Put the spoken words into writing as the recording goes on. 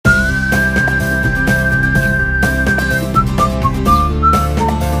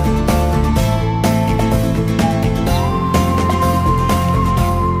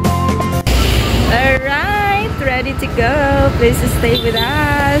Please stay with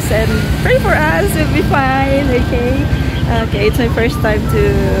us and pray for us. We'll be fine. Okay. Okay. It's my first time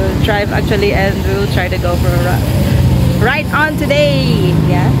to drive actually, and we'll try to go for a ride on today.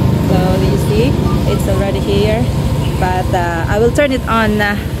 Yeah. So you see, it's already here, but I will turn it on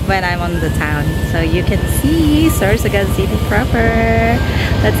when I'm on the town, so you can see Sorsogon City Proper.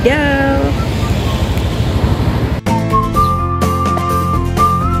 Let's go.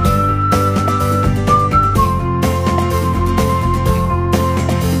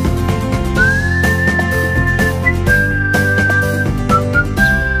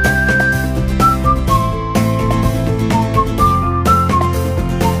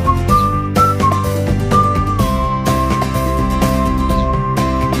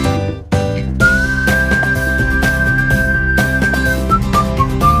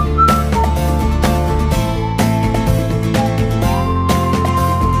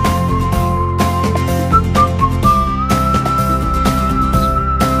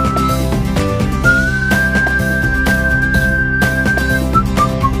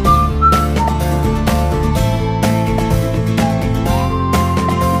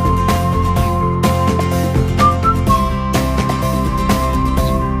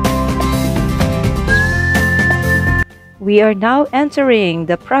 We are now entering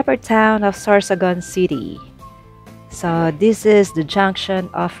the proper town of Sorsogon City. So this is the junction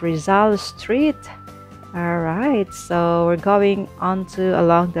of Rizal Street. Alright, so we're going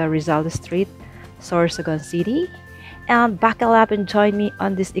along the Rizal Street, Sorsogon City. And buckle up and join me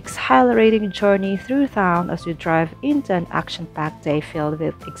on this exhilarating journey through town as we drive into an action-packed day filled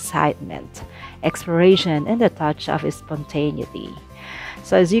with excitement, exploration, and a touch of spontaneity.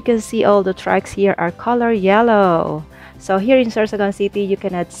 So as you can see, all the tracks here are color yellow. So here in Sorsogon City, you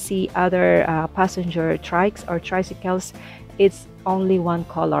cannot see other passenger trikes or tricycles. It's only one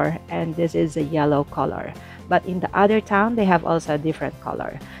color, and this is a yellow color. But in the other town, they have also a different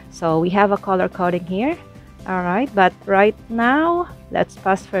color. So we have a color coding here. All right, but right now, let's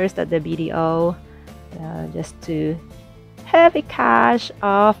pass first at the BDO just to have a cache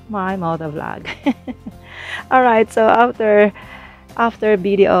of my motovlog. All right, so after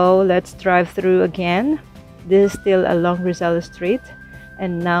BDO, let's drive through again. This is still along Rizal Street,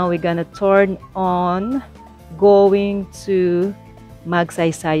 and now we're gonna turn on going to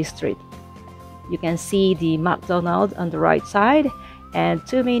Magsaysay Street. You can see the McDonald's on the right side and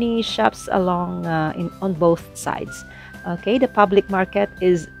too many shops along on both sides. Okay, the public market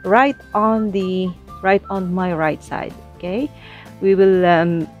is right on my right side. Okay, we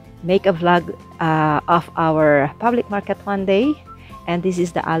will make a vlog of our public market one day, and this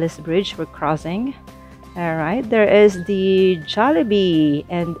is the Alice Bridge we're crossing. All right, there is the Jollibee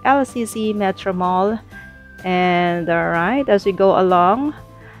and LCC Metro Mall, and all right, as we go along,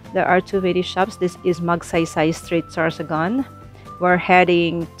 there are too many shops. This is Magsaysay Street, Sorsogon. We're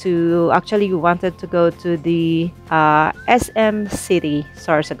heading to, actually we wanted to go to the SM City,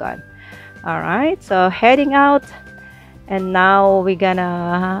 Sorsogon. All right, so heading out, and now we're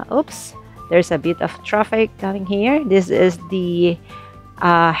gonna, oops, there's a bit of traffic coming here. This is the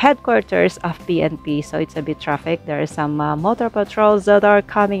headquarters of PNP, so it's a bit traffic. There are some motor patrols that are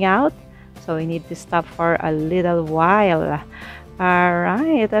coming out, so we need to stop for a little while. All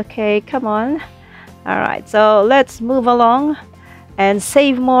right, okay, come on. All right, so let's move along, and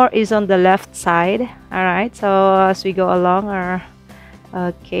Save More is on the left side. All right, so as we go along,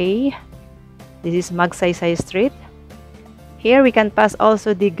 okay, this is Magsaysay Street. Here we can pass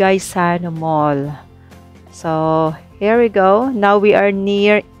also the Gaisano Mall. So here we go. Now we are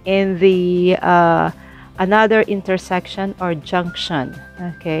near in the another intersection or junction.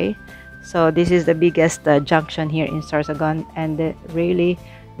 Okay, so this is the biggest junction here in Sorsogon, and really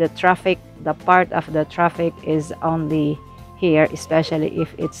the traffic, the part of the traffic is only here, especially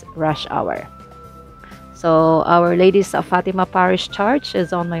if it's rush hour. So Our Ladies of Fatima Parish Church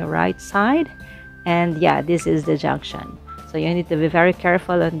is on my right side, and yeah, this is the junction. So you need to be very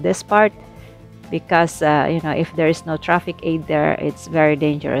careful on this part, because you know, if there is no traffic aid there, it's very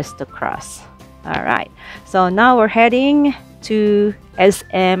dangerous to cross. All right, so now we're heading to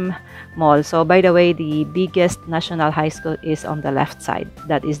SM Mall. So by the way, the biggest national high school is on the left side.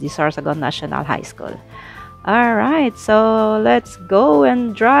 That is the Sorsogon National High School. All right, so let's go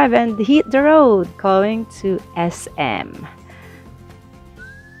and drive and hit the road going to SM.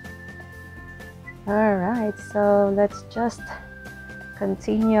 All right, so let's just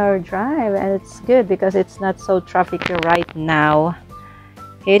continue our drive, and it's good because it's not so trafficy right now.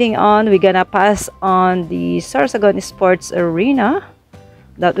 Heading on, we're gonna pass on the Sorsogon Sports Arena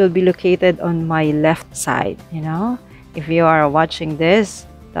that will be located on my left side. You know, if you are watching this,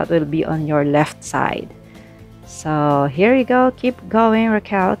 that will be on your left side. So here you go. Keep going,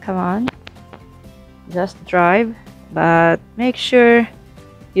 Raquel. Come on. Just drive, but make sure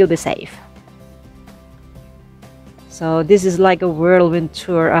you'll be safe. So this is like a whirlwind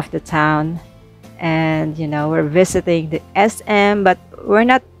tour of the town, and you know, we're visiting the SM, but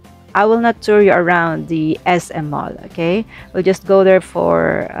I will not tour you around the SM mall, okay? We'll just go there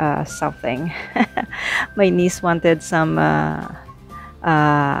for something. My niece wanted some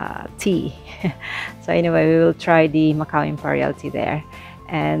tea. So anyway, we will try the Macau Imperial tea there.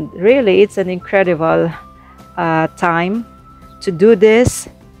 And really, it's an incredible time to do this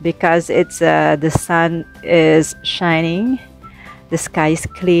because it's the sun is shining, the sky is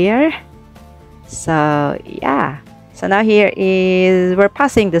clear. So yeah. So now we're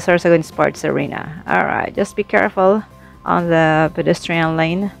passing the Sorsogon Sports Arena. All right, just be careful on the pedestrian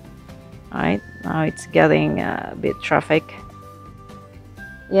lane. All right, now it's getting a bit traffic.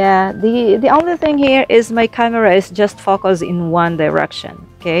 Yeah, the only thing here is my camera is just focused in one direction.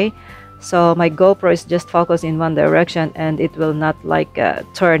 Okay, so my GoPro is just focused in one direction, and it will not like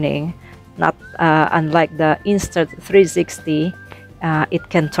turning. Not unlike the Insta360, it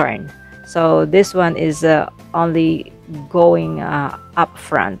can turn. So this one is only going up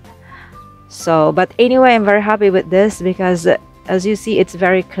front. So but anyway, I'm very happy with this because as you see, it's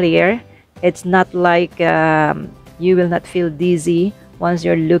very clear. It's not like you will not feel dizzy once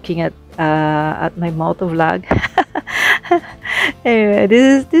you're looking at my motovlog. Anyway,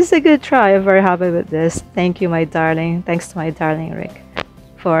 this is a good try. I'm very happy with this. Thank you, my darling. Thanks to my darling Rick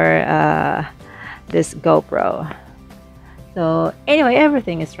for this GoPro. So anyway,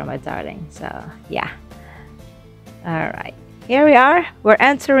 everything is from my darling. So yeah. All right, here we are. We're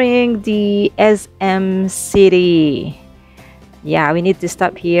entering the SM City. Yeah, we need to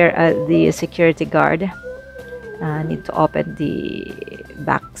stop here at the security guard. Need to open the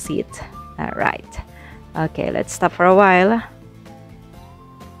back seat. All right. Okay, let's stop for a while.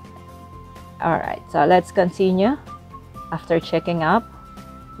 All right, so let's continue. After checking up,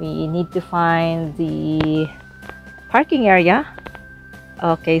 we need to find the parking area.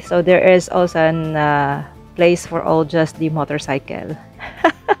 Okay, so there is also an place for all just the motorcycle.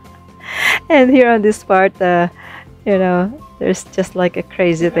 And here on this part, you know, there's just like a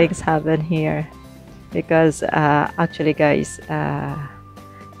crazy things happen here because actually guys,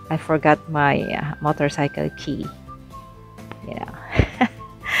 I forgot my motorcycle key, you know.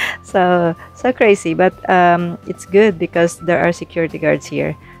 so crazy, but it's good because there are security guards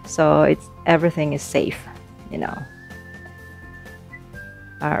here, so everything is safe, you know.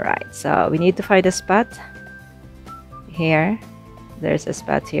 All right, so we need to find a spot here. There's a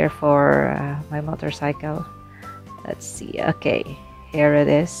spot here for my motorcycle. Let's see. Okay, here it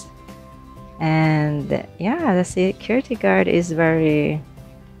is. And yeah, the security guard is very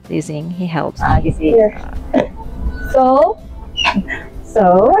pleasing. He helps. Here. So,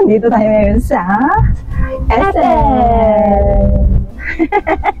 dito tayo ngayon sa SM.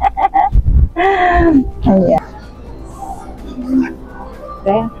 Ayan.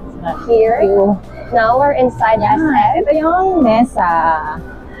 Here. Now we're inside SM. Ito yung mesa.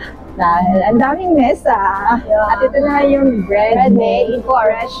 Dahil ang daming mesa. Yeah. At ito na yung bread made for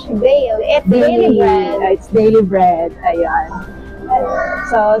us daily. It's daily bread. It's daily bread. Ayan.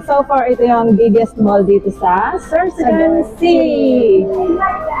 So far, ito yung biggest mall dito sa Sorsogon City.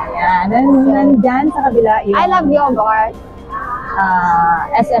 Ayan. Nandyan sa kabila yung... I love yogurt.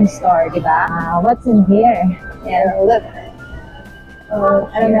 SM store, di ba? What's in here? Yeah, look.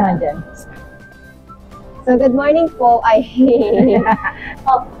 Ano naman dyan? So, good morning po.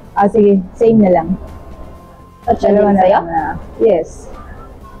 Sige. Same na lang. Dalawa na lang. Yes.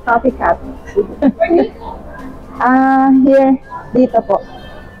 Coffee cup. Here. Dito po.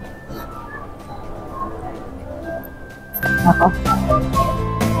 Ako.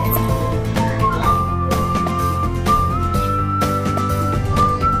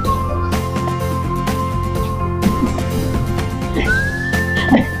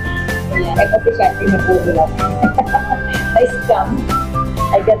 I got the shopping na po lang. I scam.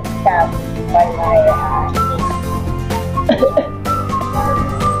 I got scammed by my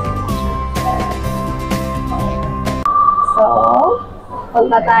So,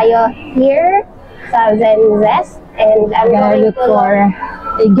 punta tayo here sa Zest and I'm going to look for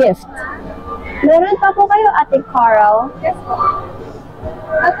a gift. Meron pa po kayo, Ate Carl? Yes po.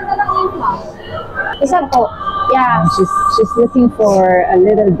 Ate na lang yung class. Isa po. Yeah. She's looking for a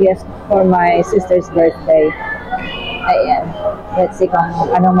little gift for my sister's birthday. Ayan. Let's see kung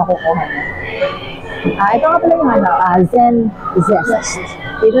anong makukuha niya. Ito nga pala yung Zest.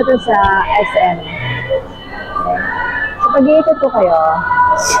 Dito to sa SM. Okay. So pag-iikot ko kayo,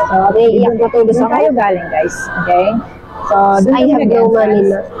 So, naiiyak na tulog ako. Tayo galing, guys. Okay? So, doon I have no money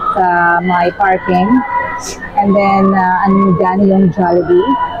na. Sa my parking. And then, dyan yung Jollibee.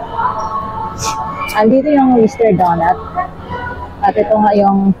 Andito yung Mr. Donut. At ito nga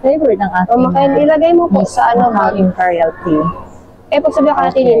yung favorite ng ating ilagay mo po sa ano, ma'am. Imperial Tea. Eh, pag sabi ka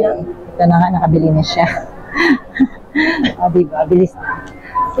natin yun na. Ito na nga, nakabili na siya. O, diba? Bilis na.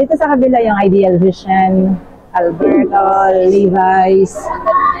 Dito sa kabila yung Ideal Vision, Alberto, Levi's,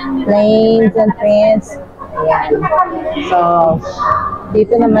 Plains and Prince. Ayan. So,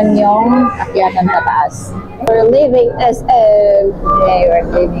 dito naman yung akyatan tataas. We're leaving SM. Okay, we're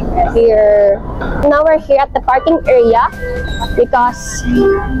leaving SM. Here. Now we're here at the parking area because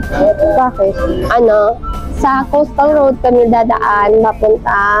bakit? Sa Coastal Road kami dadaan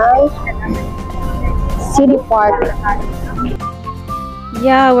papuntang City Park.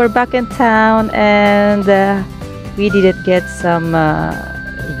 Yeah, we're back in town and we didn't get some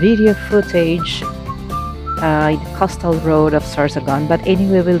video footage in the coastal road of Sorsogon, but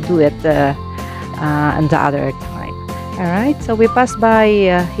anyway, we'll do it on the other time. Alright, so we passed by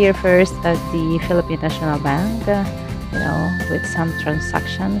here first at the Philippine National Bank, you know, with some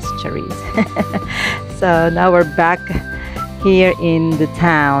transactions, cherries. So now we're back here in the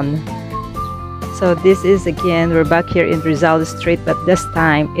town. So this is again, we're back here in Rizal Street, but this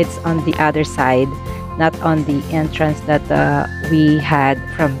time it's on the other side, not on the entrance that we had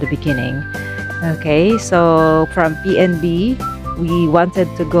from the beginning. Okay, so from PNB, we wanted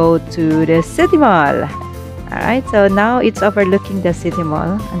to go to the City Mall. Alright, so now it's overlooking the City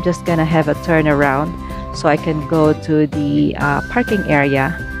Mall. I'm just gonna have a turnaround so I can go to the parking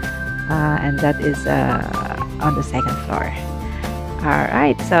area, and that is on the second floor.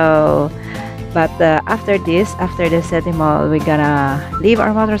 Alright, so but after this, after the City Mall, we're gonna leave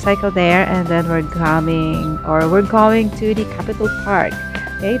our motorcycle there, and then we're going to the Capitol Park,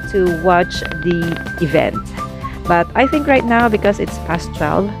 okay, to watch the event. But I think right now, because it's past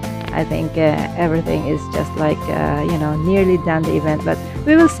 12, I think everything is just like you know, nearly done the event, but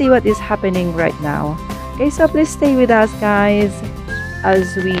we will see what is happening right now. Okay, so please stay with us, guys, as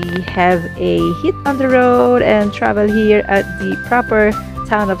we have a hit on the road and travel here at the proper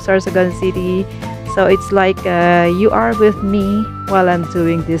town of Sorsogon City. So it's like you are with me while I'm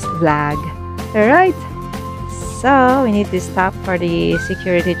doing this vlog. Alright, so we need to stop for the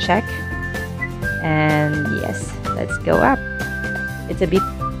security check, and yes, let's go up. It's a bit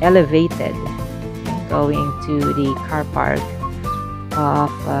elevated going to the car park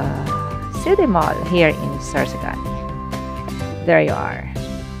of City Mall here in Sorsogon. There you are.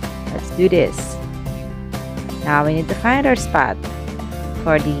 Let's do this. Now we need to find our spot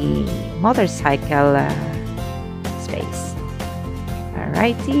for the motorcycle space.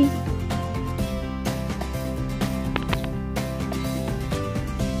 Alrighty.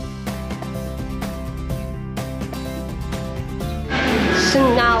 So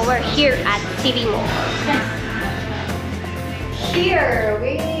now we're here at City Mall. Here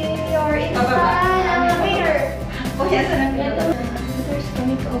we are inside an elevator. Oh yes, an elevator. There's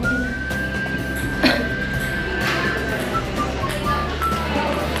going to open.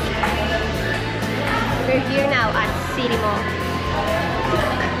 We're here now at City Mall.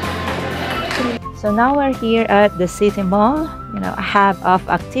 So now we're here at the City Mall. You know, a hub of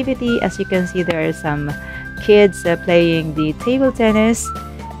activity. As you can see, there are some kids playing the table tennis,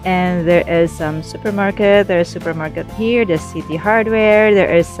 and there is some supermarket. There's a supermarket here, the City Hardware.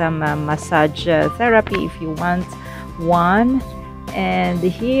 There is some massage therapy if you want one. And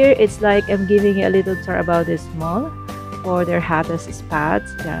here it's like I'm giving you a little tour about this mall for their hottest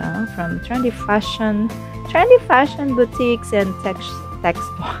spots, from trendy fashion boutiques and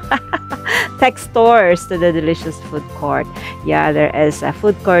tech stores to the delicious food court. Yeah, there is a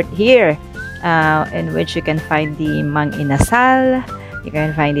food court here in which you can find the Mang Inasal, you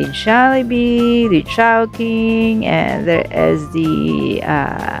can find the Jollibee, the Chowking, and there is the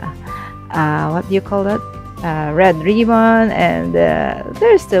what do you call that? Red Ribbon, and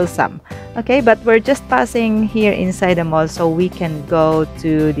there's still some. Okay, but we're just passing here inside the mall so we can go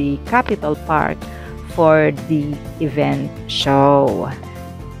to the Capitol Park for the event show.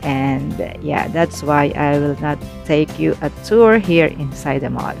 And yeah, that's why I will not take you a tour here inside the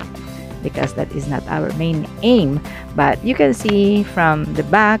mall, because that is not our main aim. But you can see from the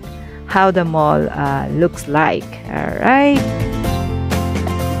back how the mall looks like. All right.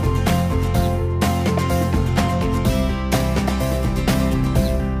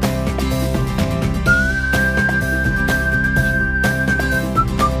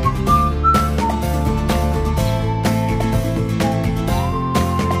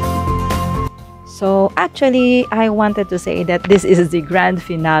 So actually, I wanted to say that this is the grand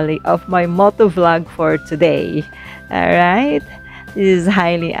finale of my motovlog for today. Alright? This is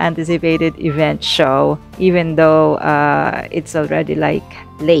highly anticipated event show, even though it's already like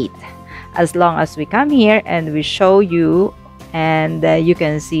late. As long as we come here and we show you, and you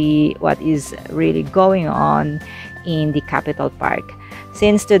can see what is really going on in the Capital Park.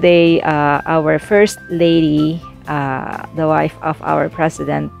 Since today, our First Lady, the wife of our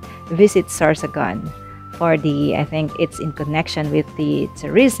president, visits Sorsogon for the, I think it's in connection with the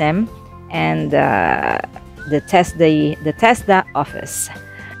tourism and the TESDA office.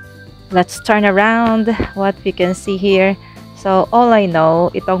 Let's turn around what we can see here. So all I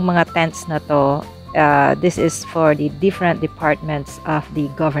know, itong mga tents na to, this is for the different departments of the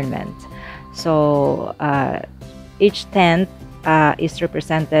government. So each tent is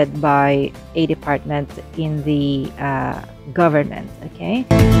represented by a department in the government. Okay.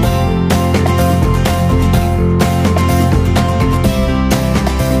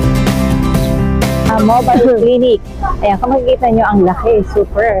 Mobile clinic. Ayan, kung makikita nyo, ang laki,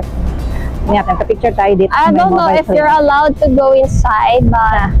 super. Ayan, nagka-picture tayo dito. I don't know if you're allowed to go inside,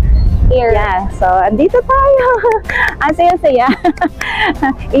 but here. Yeah, so andito tayo. Ang saya-saya.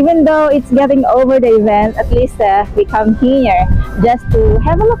 Even though it's getting over the event, at least we come here just to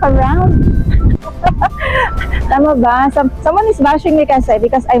have a look around. Tama ba? Someone is bashing me kasi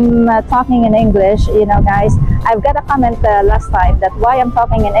because I'm talking in English. You know, guys, I've got a comment last time that why I'm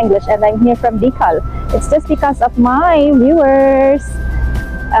talking in English and I'm here from Bicol. It's just because of my viewers.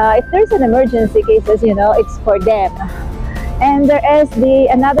 If there's an emergency cases, you know, it's for them. And there is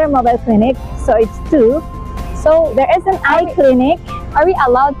another mobile clinic, so it's 2. So there is an eye clinic. Are we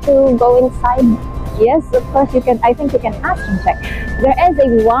allowed to go inside? Yes, of course you can. I think you can ask and check. There is a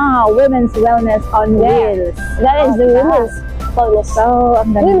women's wellness on wheels. That is the women's wellness. So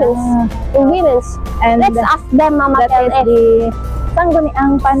ang ganda. Women's. And let's ask them, Mama that is LF. the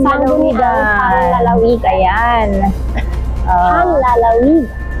Sangguniang Panlalawigan. Ayan. Panlalawig.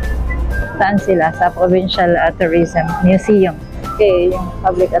 Saan sila? Sa Provincial Tourism Museum. Okay, yung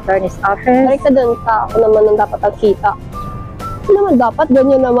Public Attorney's Office. Balik ka dun ka. Ako naman ang dapat ang kita. Ako naman dapat,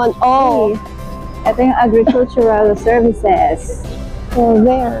 ganyan naman. Oh. Ito yung Agricultural Services. Oh,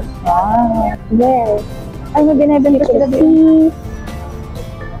 there. Wow. There. Ay, may binibenta sila dito.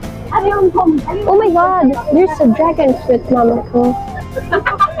 Oh my God! There's a dragon fruit, Mama ko.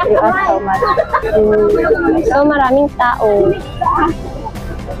 You ask how much. So, maraming tao.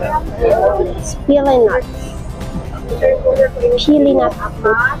 Pili nuts. Pili nuts.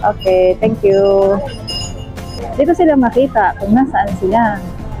 Okay, thank you. Dito sila makita kung nasaan sila.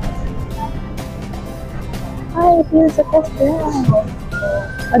 Ay, here's a restaurant.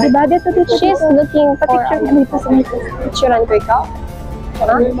 O, diba? Dito. She's looking for Picture niya dito sa may picturean ko ikaw.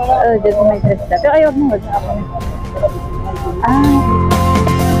 dito may restaurant. Pero ayaw mo, wag na ako.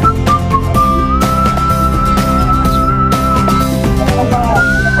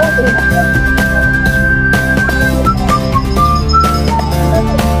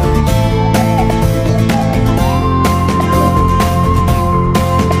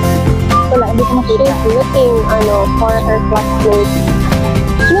 Wala, hindi ko makita. She's looking, for her classmates.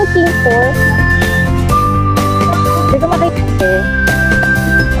 Looking for? Hindi ko makita eh.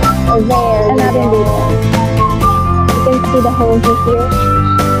 There. Hanapin dito. You can see the hoses here.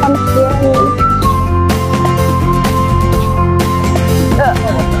 Come here.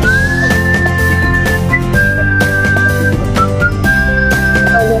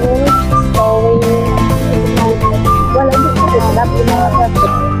 Wala dito. Dapat yung mga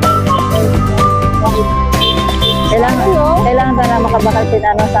kailangan pa na makabakal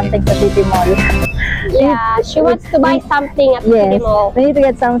something sa City Mall. Yeah, she wants to buy something at City Mall. We need to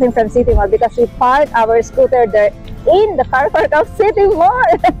get something from City Mall because we parked our scooter there in the car park of City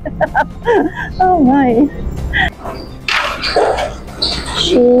Mall. Oh my.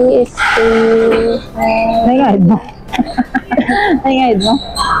 She is Nangayad mo. Nangayad mo?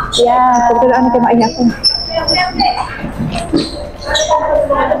 Yeah. Pagtulaan natin maiyak ko.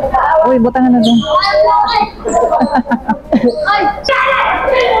 Uy, butangan na doon.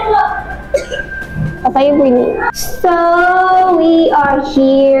 So, we are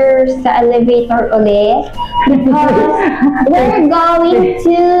here sa elevator ulit because we're going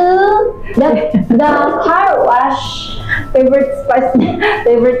to the car wash. Favorite spot ng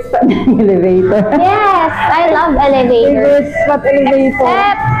elevator. Yes, I love elevators. Favorite spot elevator.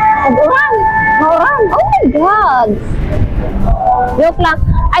 Except, oh my God. Joke lang.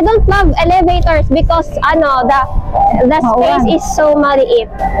 I don't love elevators because the space is so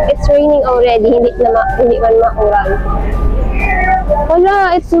maliit. It's raining already. Hindi man maurang.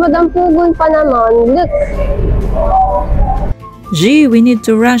 Wala, it's Madam Pugon pa naman. Look. Gee, we need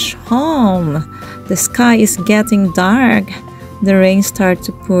to rush home. The sky is getting dark. The rain starts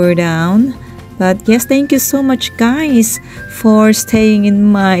to pour down. But yes, thank you so much guys for staying in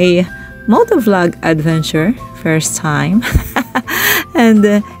my motovlog adventure first time. And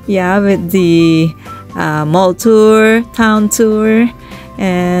yeah, with the mall tour, town tour.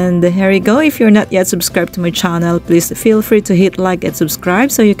 And here you go. If you're not yet subscribed to my channel, please feel free to hit like and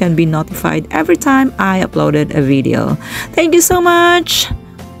subscribe so you can be notified every time I uploaded a video. Thank you so much.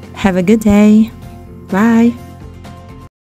 Have a good day. Bye.